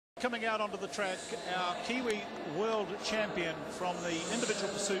Coming out onto the track, our Kiwi world champion from the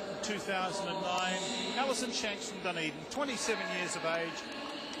individual pursuit in 2009, Alison Shanks from Dunedin, 27 years of age,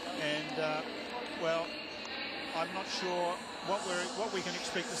 and well, I'm not sure what we can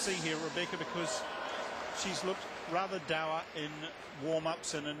expect to see here, Rebecca, because she's looked rather dour in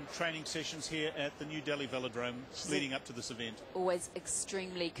warm-ups and in training sessions here at the New Delhi Velodrome leading up to this event. Always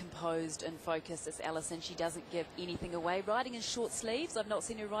extremely composed and focused as Alison. She doesn't give anything away. Riding in short sleeves. I've not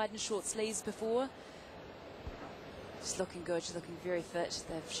seen her ride in short sleeves before. She's looking good. She's looking very fit.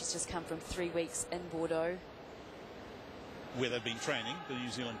 She's just come from 3 weeks in Bordeaux, where they've been training, the New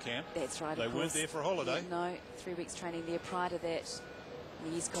Zealand camp. That's right. They weren't there for a holiday. Yeah, no, 3 weeks training there prior to that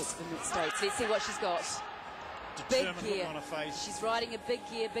in the East Coast of the States. Let's see what she's got. Big gear. On her face. She's riding a big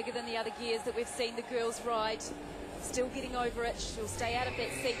gear, bigger than the other gears that we've seen the girls ride. Still getting over it. She'll stay out of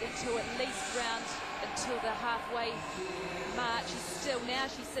that seat until at least until the halfway mark. Now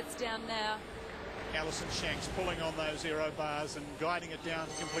she sits down now. Alison Shanks pulling on those aero bars and guiding it down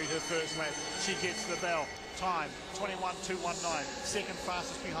to complete her first lap. She gets the bell. Time 21.219. Second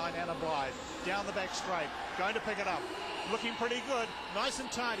fastest behind Anna Blythe. Down the back straight. Going to pick it up. Looking pretty good, nice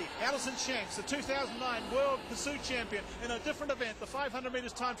and tidy. Alison Shanks, the 2009 World Pursuit Champion in a different event, the 500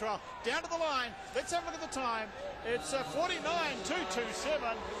 metres time trial. Down to the line, let's have a look at the time. It's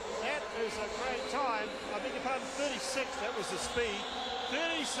 49.227. That is a great time. I beg your pardon, 36, that was the speed.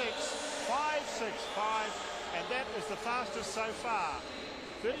 36.565, and that is the fastest so far.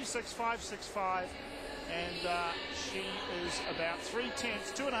 36.565, and she is about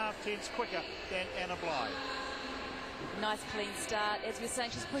 2.5 tenths quicker than Anna Blythe. Nice clean start. As we're saying,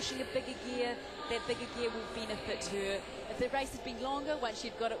 she's pushing a bigger gear. That bigger gear will benefit her. If the race had been longer, once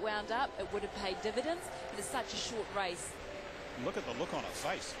she'd got it wound up, it would have paid dividends. But it's such a short race. Look at the look on her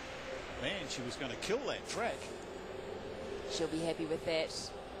face. Man, she was going to kill that track. She'll be happy with that.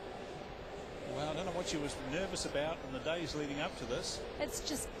 Well, I don't know what she was nervous about in the days leading up to this. It's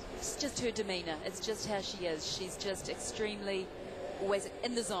just her demeanour. It's just how she is. She's just extremely always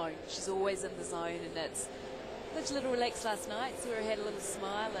in the zone. She's always in the zone, and it's looked a little relaxed last night. Saw her had a little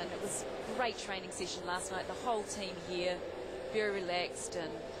smile, and it was a great training session last night. The whole team here, very relaxed,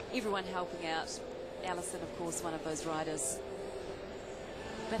 and everyone helping out. Alison, of course, one of those riders.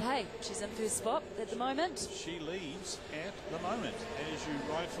 But hey, she's in first spot at the moment. She leads at the moment, as you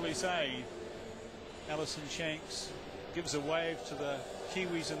rightfully say. Alison Shanks gives a wave to the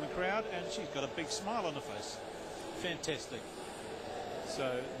Kiwis in the crowd, and she's got a big smile on her face. Fantastic.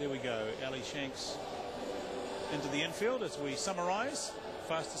 So there we go, Ali Shanks into the infield as we summarise.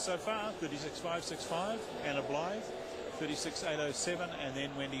 Fastest so far, 36.565. Anna Blythe, 36.807, and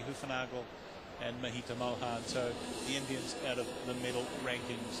then Wendy Hufnagel and Mahita Mohan. So the Indians out of the medal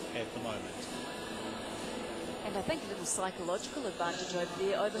rankings at the moment. And I think a little psychological advantage over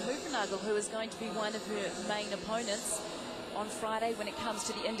there over Hufnagel, who is going to be one of her main opponents on Friday when it comes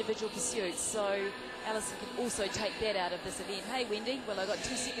to the individual pursuits. So Alison can also take that out of this event. Hey, Wendy, well, I got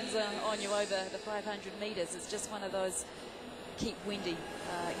 2 seconds on you over the 500 metres. It's just one of those keep Wendy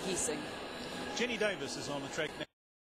guessing. Jenny Davis is on the track now.